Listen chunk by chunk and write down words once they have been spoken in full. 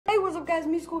What's up guys,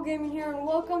 Musical Gaming here, and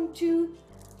welcome to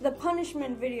the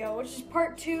punishment video, which is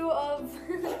part two of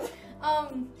the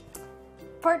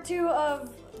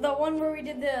one where we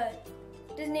did the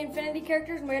Disney Infinity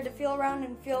characters and we had to feel around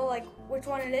and feel like which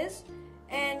one it is.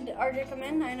 And RJ, come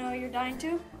in, I know you're dying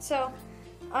to. So,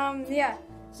 yeah.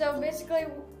 So basically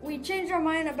we changed our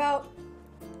mind about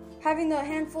having the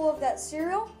handful of that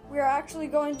cereal. We are actually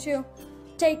going to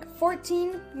take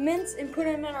 14 mints and put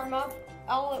them in our mouth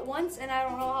all at once, and I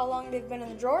don't know how long they've been in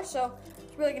the drawer, so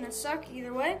it's really gonna suck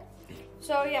either way.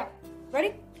 So yeah,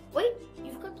 ready? Wait,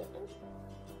 you've got to.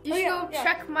 You should go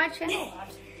check my channel.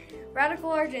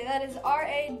 Radical RJ. That is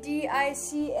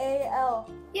RADICAL.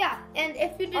 Yeah, and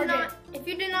if you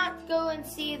did not go and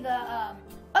see the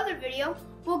other video,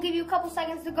 we'll give you a couple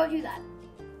seconds to go do that.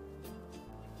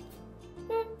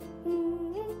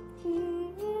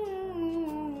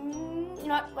 You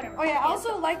know what? Whatever. Oh yeah,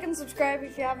 also like and subscribe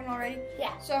if you haven't already.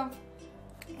 Yeah. So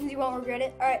you won't regret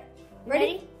it. All right,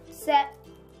 ready? Set,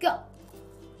 go.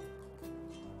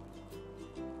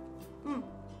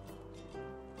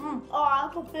 Oh, I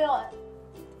can feel it.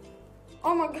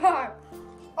 Oh my god.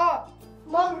 Oh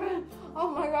my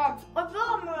god. I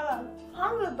feel my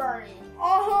hunger burning.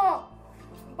 Oh.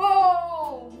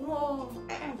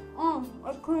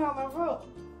 I clean out my throat.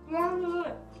 You have to do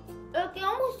it. It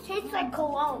almost tastes like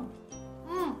cologne.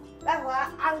 That's what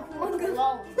I call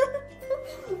cologne.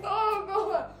 Oh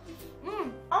god.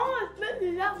 Oh, it's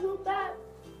making that so bad.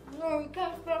 No, you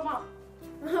can't spit them out.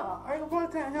 I really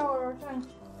can't hear what we're saying.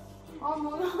 Oh my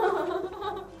god.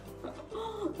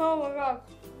 Oh my god.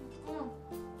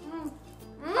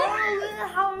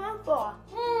 How long for?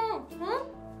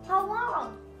 How long?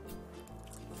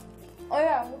 Oh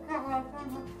yeah, we can't have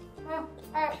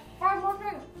Alright, 5 more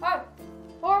seconds. 5,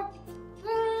 4.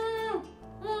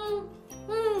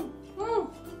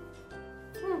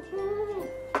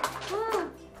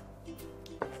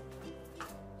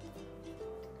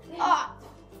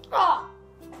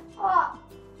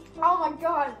 Oh my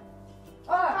god.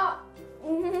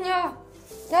 Yeah.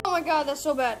 Oh my god, that's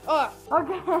so bad. Okay.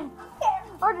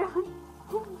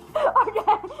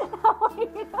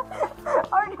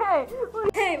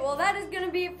 Okay, well that is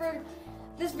gonna be it for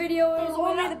this video. It was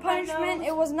only the punishment.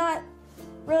 It was not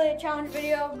really a challenge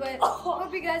video, but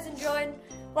hope you guys enjoyed.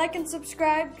 Like and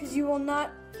subscribe because you will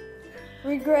not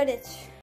regret it.